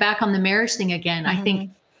turn it back on the marriage thing again, I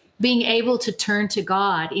think being able to turn to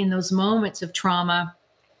God in those moments of trauma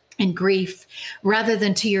and grief, rather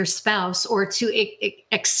than to your spouse, or to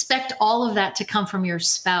expect all of that to come from your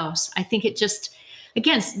spouse. I think it just,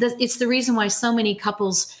 again, it's the reason why so many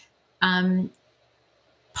couples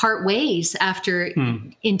part ways after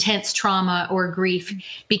intense trauma or grief,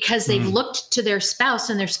 because they've looked to their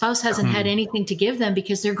spouse, and their spouse hasn't had anything to give them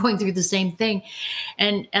because they're going through the same thing.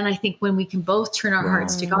 And I think when we can both turn our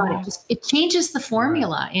hearts to God, it changes the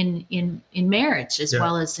formula in marriage as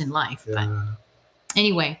well as in life. But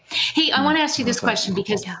anyway, hey, I want to ask you this question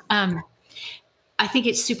because I think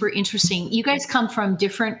it's super interesting. You guys come from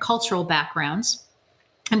different cultural backgrounds.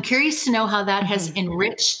 I'm curious to know how that has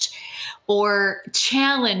enriched or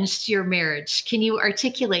challenged your marriage. Can you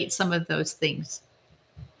articulate some of those things?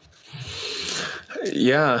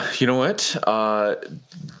 Yeah, you know what?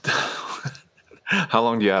 How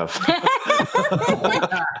long do you have?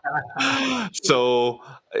 So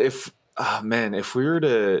if we were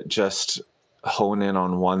to just hone in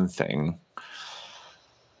on one thing,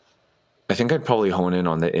 I think I'd probably hone in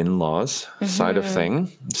on the in-laws side of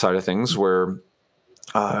things, where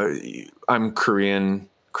I'm Korean,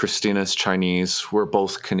 Christina's Chinese. We're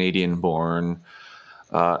both Canadian born.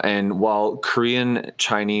 And while Korean,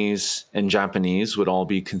 Chinese, and Japanese would all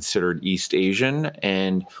be considered East Asian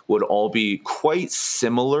and would all be quite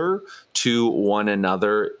similar to one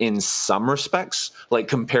another in some respects, like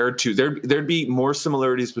compared to, there'd be more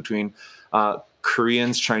similarities between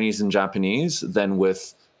Koreans, Chinese, and Japanese than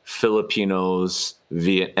with Filipinos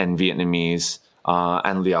and Vietnamese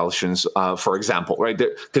and Laotians, for example, right?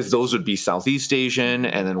 Because those would be Southeast Asian,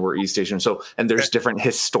 and then we're East Asian. So, and there's different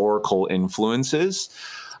historical influences.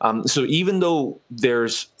 So even though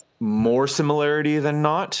there's more similarity than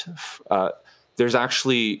not, there's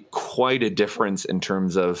actually quite a difference in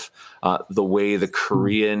terms of the way the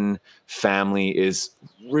Korean family is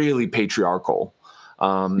really patriarchal.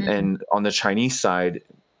 And on the Chinese side,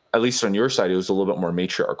 at least on your side, it was a little bit more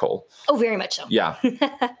matriarchal. Oh, very much so.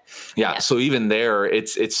 Yeah. So even there,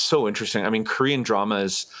 it's so interesting. I mean, Korean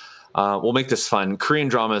dramas, we'll make this fun. Korean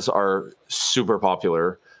dramas are super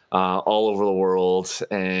popular all over the world.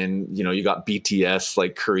 And, you got BTS,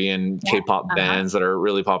 like Korean K-pop bands that are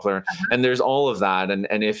really popular. And there's all of that. And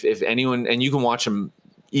if anyone, and you can watch them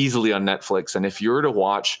easily on Netflix. And if you were to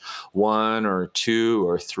watch 1 or 2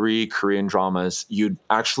 or 3 Korean dramas, you'd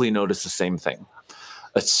actually notice the same thing.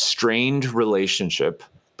 A strained relationship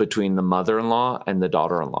between the mother-in-law and the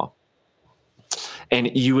daughter-in-law.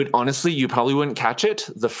 And you would honestly, you probably wouldn't catch it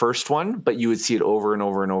the first one, but you would see it over and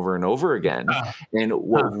over and over and over again. And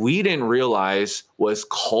what we didn't realize was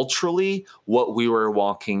culturally what we were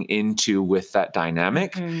walking into with that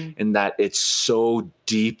dynamic, and that it's so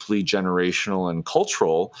deeply generational and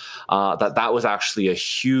cultural that was actually a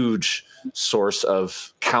huge source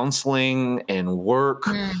of counseling and work,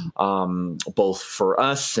 both for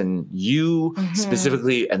us and you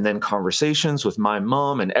specifically, and then conversations with my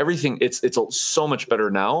mom and everything. It's so much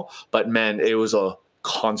better now, but man, it was a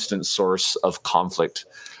constant source of conflict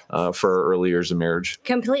for early years of marriage.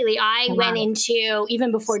 Completely. I went into,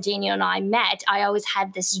 even before Daniel and I met, I always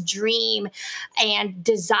had this dream and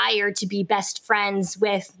desire to be best friends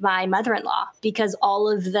with my mother-in-law, because all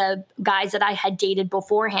of the guys that I had dated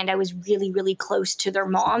beforehand, I was really, really close to their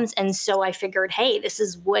moms. And so I figured, hey, this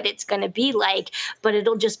is what it's going to be like, but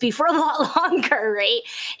it'll just be for a lot longer, right?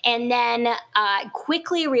 And then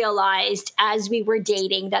quickly realized as we were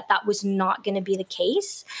dating that was not going to be the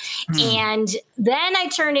case. And then I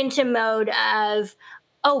turned into mode of,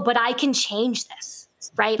 oh, but I can change this,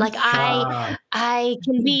 right? Like I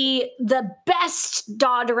can be the best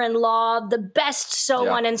daughter-in-law, the best so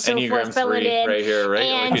on and so forth, fill it in. Right here, right?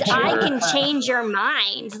 And I can change your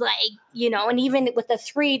mind, like, and even with the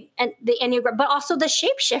 3 and the Enneagram, but also the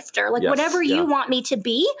shapeshifter, like whatever you want me to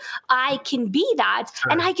be, I can be that.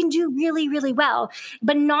 And I can do really, really well,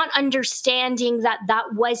 but not understanding that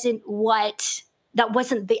wasn't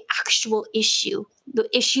the actual issue. The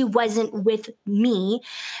issue wasn't with me.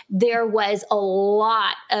 There was a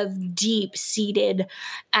lot of deep-seated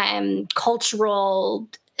cultural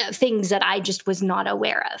things that I just was not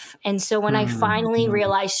aware of. And so when I finally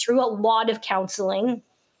realized through a lot of counseling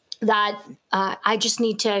that I just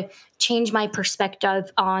need to change my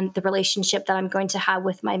perspective on the relationship that I'm going to have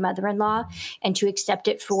with my mother-in-law, and to accept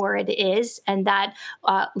it for what it is, and that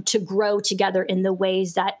to grow together in the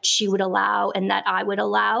ways that she would allow and that I would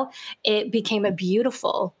allow, it became a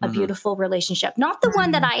beautiful relationship. Not the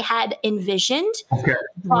one that I had envisioned,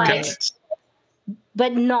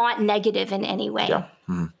 but not negative in any way. Yeah.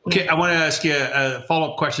 Okay, I want to ask you a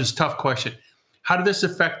follow-up question. It's a tough question. How did this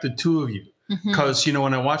affect the two of you? Because,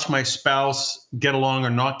 when I watch my spouse get along or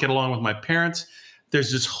not get along with my parents,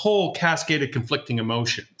 there's this whole cascade of conflicting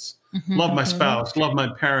emotions. Love my spouse, love my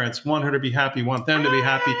parents, want her to be happy, want them to be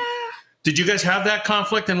happy. Did you guys have that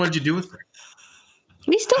conflict, and what did you do with it?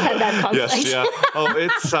 We still have that conflict. Yes, yeah. Oh,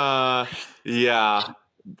 it's,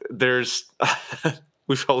 there's...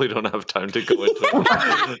 We probably don't have time to go into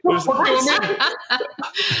it.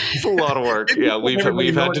 It's a lot of work. Yeah,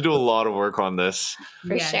 we've had to do a lot of work on this.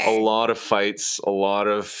 For sure. A lot of fights, a lot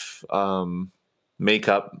of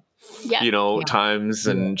makeup, times,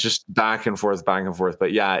 and just back and forth.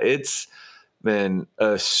 But yeah, it's been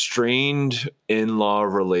a strained in-law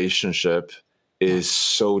relationship is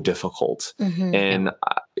so difficult. And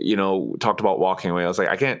talked about walking away. I was like,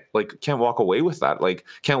 I can't walk away with that. Like,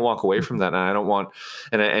 can't walk away from that. And I don't want,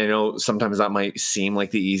 and I know sometimes that might seem like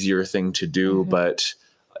the easier thing to do, but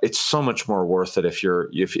it's so much more worth it if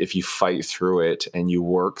you fight through it and you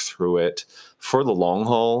work through it for the long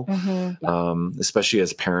haul, especially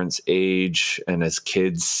as parents age and as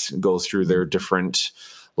kids go through their different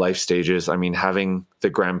life stages. I mean, having the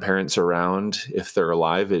grandparents around, if they're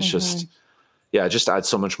alive, is just adds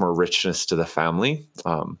so much more richness to the family.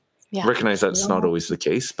 Recognize that's not always the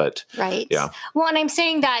case, but right. Yeah. Well, and I'm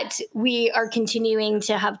saying that we are continuing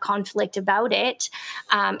to have conflict about it.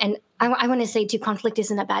 And I want to say too, conflict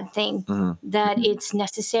isn't a bad thing, that it's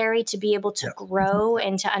necessary to be able to grow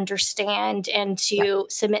and to understand and to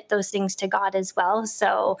submit those things to God as well.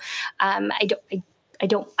 So I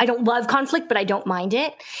don't love conflict, but I don't mind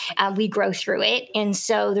it. We grow through it. And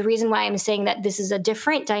so the reason why I'm saying that this is a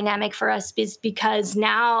different dynamic for us is because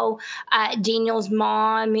now Daniel's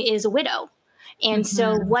mom is a widow. And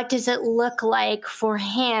so what does it look like for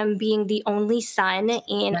him, being the only son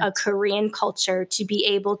in a Korean culture, to be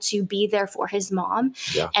able to be there for his mom?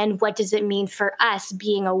 Yeah. And what does it mean for us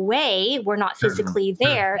being away? We're not physically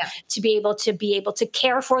there to be able to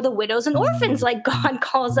care for the widows and orphans like God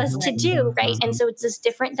calls us to do, right? And so it's this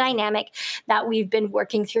different dynamic that we've been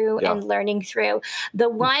working through and learning through. The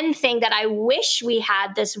one thing that I wish we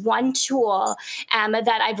had, this one tool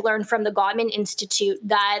that I've learned from the Gottman Institute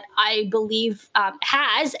that I believe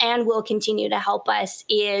has and will continue to help us,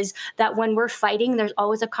 is that when we're fighting, there's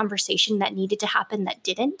always a conversation that needed to happen that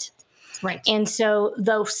didn't. Right. And so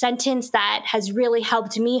the sentence that has really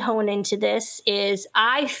helped me hone into this is,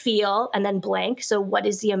 I feel, and then blank. So what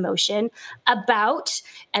is the emotion about?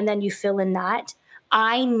 And then you fill in that.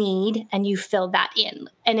 I need, and you fill that in.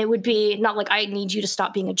 And it would be not like I need you to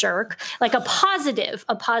stop being a jerk, like a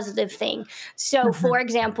positive thing. So for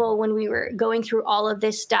example, when we were going through all of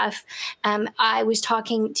this stuff, I was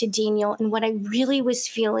talking to Daniel, and what I really was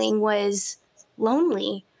feeling was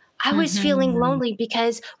lonely. I was feeling lonely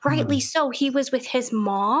because rightly so, he was with his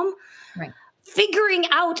mom. Right. Figuring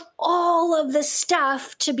out all of the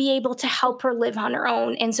stuff to be able to help her live on her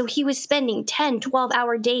own. And so he was spending 10,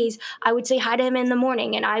 12-hour days. I would say hi to him in the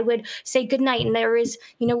morning and I would say goodnight. And there was,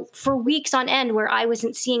 for weeks on end where I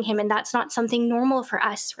wasn't seeing him. And that's not something normal for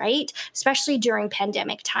us, right? Especially during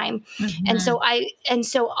pandemic time. And so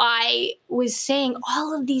I was saying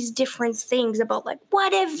all of these different things about like,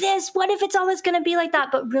 what if it's always going to be like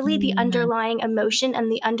that? But really the underlying emotion and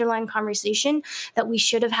the underlying conversation that we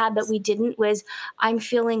should have had, that we didn't, was I'm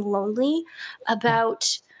feeling lonely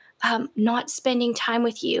about not spending time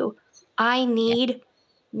with you. I need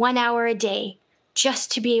 1 hour a day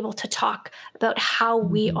just to be able to talk about how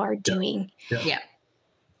we are doing. Yeah.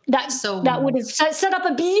 That would have set up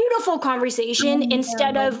a beautiful conversation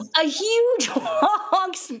instead of a huge,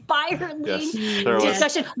 long, spiraling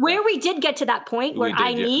discussion where we did get to that point where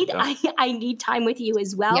I need time with you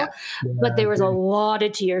as well. Yeah. But there was a lot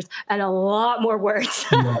of tears and a lot more words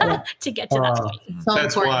to get to that point. So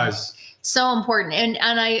that's important. wise. So important. And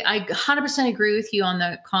I 100% agree with you on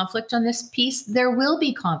the conflict on this piece. There will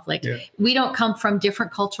be conflict. Yeah. We don't come from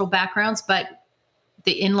different cultural backgrounds, but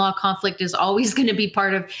the in-law conflict is always going to be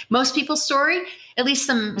part of most people's story, at least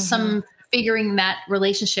some figuring that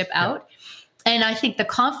relationship out. And I think the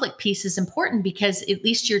conflict piece is important because at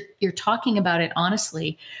least you're talking about it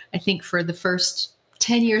honestly. I think for the first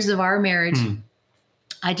 10 years of our marriage,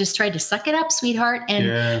 I just tried to suck it up, sweetheart.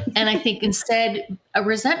 And I think instead a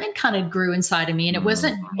resentment kind of grew inside of me. And it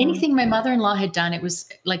wasn't anything my mother-in-law had done. It was,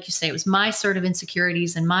 like you say, it was my sort of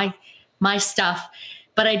insecurities and my stuff.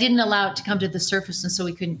 But I didn't allow it to come to the surface, and so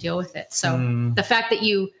we couldn't deal with it. So the fact that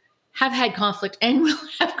you have had conflict and will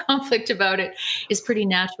have conflict about it is pretty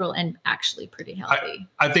natural and actually pretty healthy.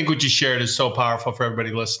 I think what you shared is so powerful for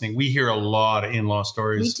everybody listening. We hear a lot of in-law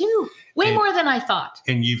stories. We do. Way more than I thought.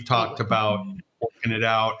 And you've talked about working it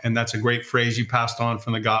out, and that's a great phrase you passed on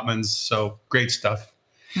from the Gottmans. So great stuff.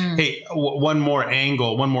 Hey, one more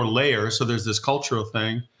angle, one more layer. So there's this cultural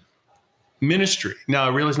thing. Ministry. Now, I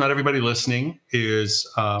realize not everybody listening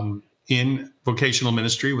is in vocational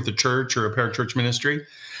ministry with a church or a parachurch ministry,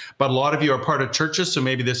 but a lot of you are part of churches. So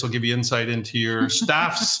maybe this will give you insight into your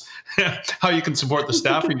staffs, how you can support the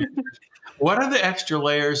staff in your church. What are the extra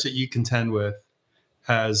layers that you contend with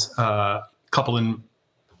as a couple in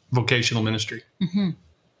vocational ministry?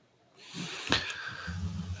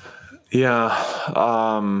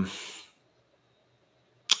 Yeah.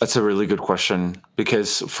 That's a really good question,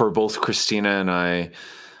 because for both Christina and I,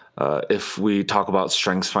 if we talk about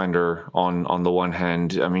StrengthsFinder on the one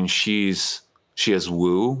hand, I mean, she has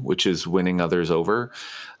woo, which is winning others over,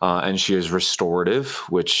 and she is restorative,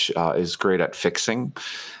 which is great at fixing.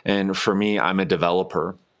 And for me, I'm a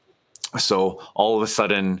developer. So all of a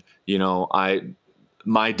sudden,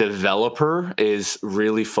 my developer is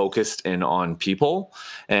really focused in on people.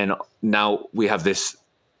 And now we have this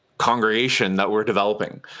congregation that we're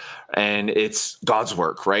developing, and it's God's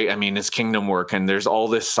work, right? I mean, it's kingdom work. And there's all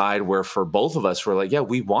this side where for both of us, we're like, yeah,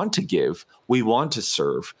 we want to give, we want to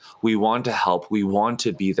serve, we want to help, we want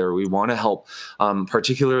to be there, we want to help,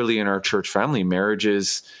 particularly in our church family,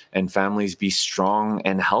 marriages and families be strong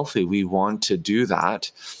and healthy. We want to do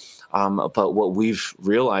that. But what we've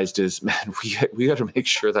realized is, man, we got to make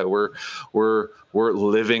sure that we're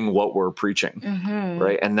living what we're preaching,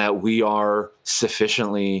 right? And that we are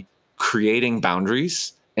sufficiently creating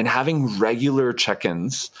boundaries and having regular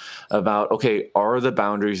check-ins about, okay, are the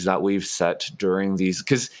boundaries that we've set during these,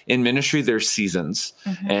 because in ministry, there's seasons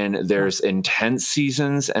and there's intense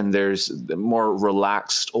seasons and there's more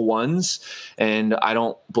relaxed ones. And I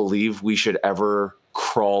don't believe we should ever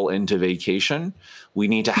crawl into vacation. We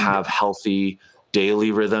need to have healthy daily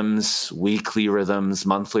rhythms, weekly rhythms,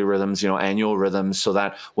 monthly rhythms, annual rhythms, so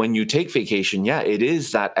that when you take vacation, it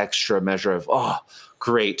is that extra measure of, oh,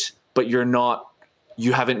 great, but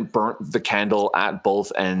you haven't burnt the candle at both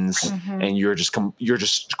ends, and you're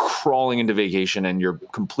just crawling into vacation and you're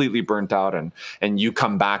completely burnt out, and you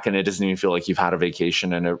come back and it doesn't even feel like you've had a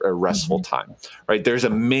vacation and a restful time, right? There's a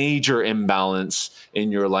major imbalance in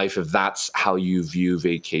your life if that's how you view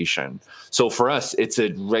vacation. So for us, it's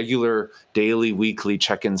a regular daily, weekly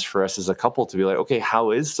check-ins for us as a couple to be like, okay,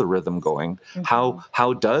 how is the rhythm going?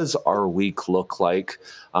 How does our week look like,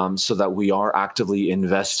 so that we are actively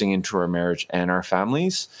investing into our marriage and our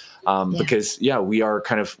families? Because we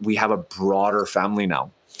have a broader family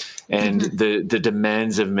now. and the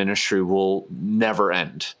demands of ministry will never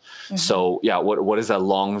end. So yeah, what does that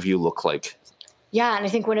long view look like? Yeah, and I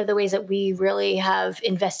think one of the ways that we really have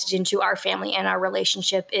invested into our family and our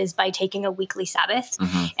relationship is by taking a weekly Sabbath.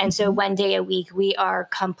 And so one day a week, we are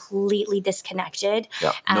completely disconnected.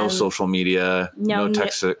 Yeah, no social media, no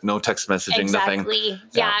text messaging, exactly. nothing.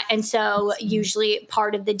 Yeah, and so usually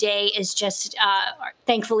part of the day is just,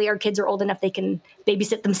 thankfully our kids are old enough they can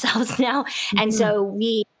babysit themselves now. And so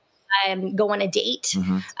we go on a date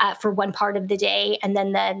for one part of the day. And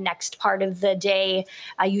then the next part of the day,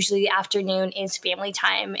 usually the afternoon, is family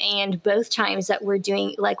time. And both times that we're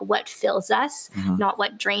doing like what fills us, not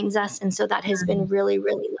what drains us. And so that has been really,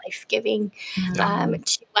 really life-giving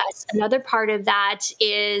to us. Another part of that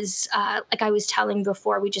is, like I was telling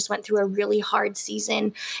before, we just went through a really hard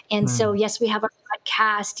season. And so, yes, we have our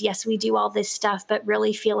podcast. Yes, we do all this stuff, but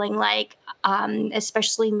really feeling like,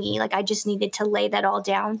 especially me, like I just needed to lay that all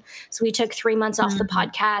down. So we took 3 months off the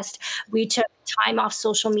podcast. We took time off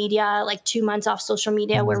social media, like 2 months off social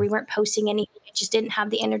media where we weren't posting anything. I just didn't have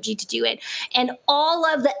the energy to do it. And all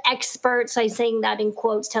of the experts, I'm saying that in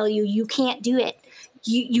quotes, tell you, you can't do it.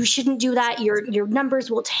 You shouldn't do that. Your numbers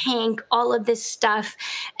will tank, all of this stuff.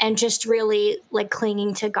 And just really like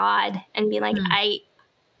clinging to God and being like,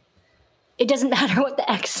 it doesn't matter what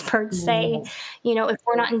the experts say. You know, if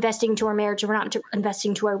we're not investing to our marriage, we're not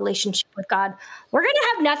investing to our relationship with God, we're going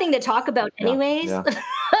to have nothing to talk about anyways.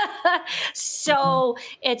 So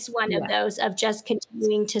it's one of those of just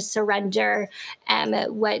continuing to surrender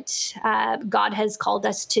what God has called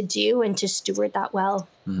us to do and to steward that well.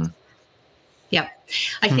 Yeah.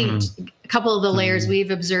 I think a couple of the layers we've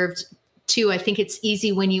observed too, I think it's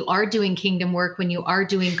easy when you are doing kingdom work, when you are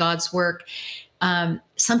doing God's work.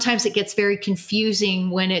 Sometimes it gets very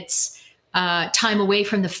confusing when it's time away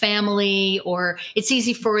from the family, or it's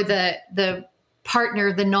easy for the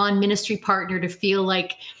partner, the non-ministry partner, to feel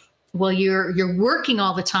like, well, you're working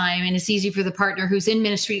all the time, and it's easy for the partner who's in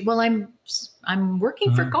ministry. Well, I'm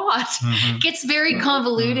working for God. It gets very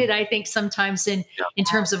convoluted, I think, sometimes in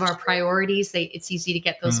terms of our priorities. It's easy to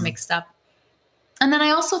get those mixed up. And then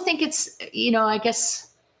I also think it's, I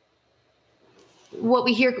guess what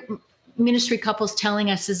we hear ministry couples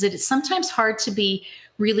telling us is that it's sometimes hard to be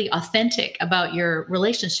really authentic about your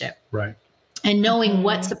relationship. Right. And knowing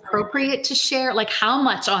what's appropriate to share, like how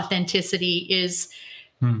much authenticity is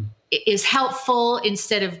helpful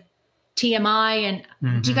instead of TMI.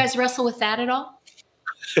 And do you guys wrestle with that at all?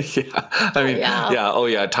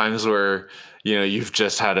 Times where, you've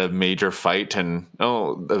just had a major fight and,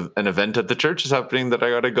 an event at the church is happening that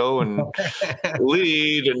I got to go and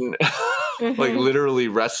lead, and like literally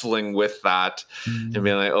wrestling with that and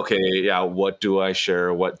being like, okay, what do I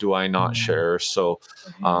share? What do I not share? So,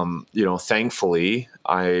 thankfully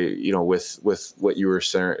with what you were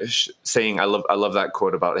saying, I love that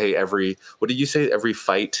quote about, hey, what did you say? Every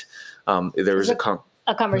fight, there was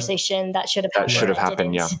a conversation that should have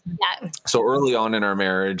happened. Yeah. So early on in our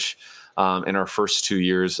marriage, in our first 2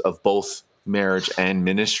 years of both marriage and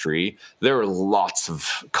ministry, there were lots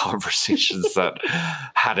of conversations that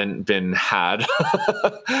hadn't been had.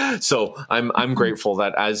 So I'm grateful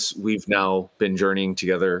that as we've now been journeying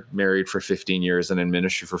together, married for 15 years and in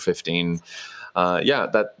ministry for 15,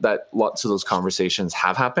 that lots of those conversations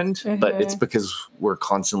have happened, but it's because we're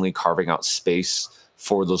constantly carving out space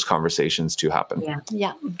for those conversations to happen.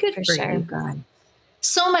 Yeah. Good for sure. You, God.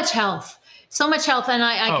 So much health. And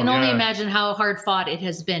I can only imagine how hard fought it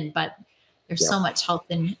has been, but there's so much health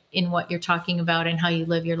in what you're talking about and how you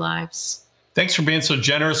live your lives. Thanks for being so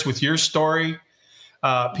generous with your story.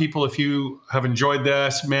 People, if you have enjoyed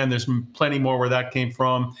this, man, there's plenty more where that came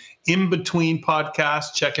from. In Between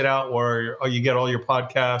Podcasts, check it out where you get all your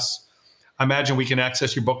podcasts. I imagine we can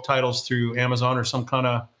access your book titles through Amazon or some kind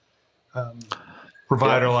of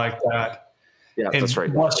provider like that. Yeah, and that's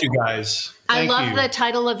right. Bless you guys. I love the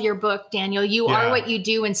title of your book, Daniel. You Are What You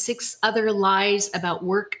Do, and 6 Other Lies About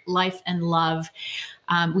Work, Life, and Love.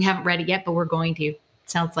 We haven't read it yet, but we're going to. It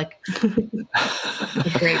sounds like a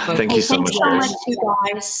great book. Thank you so much, you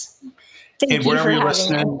guys. And wherever you're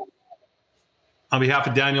listening, on behalf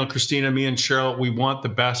of Daniel, Christina, me, and Cheryl, we want the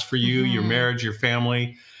best for you, your marriage, your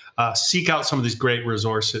family. Seek out some of these great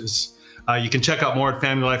resources. You can check out more at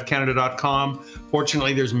familylifecanada.com.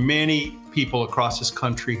 Fortunately, there's many people across this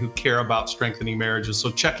country who care about strengthening marriages.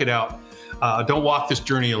 So check it out. Don't walk this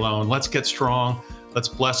journey alone. Let's get strong. Let's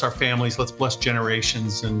bless our families. Let's bless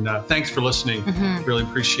generations. And thanks for listening. Really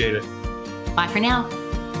appreciate it. Bye for now.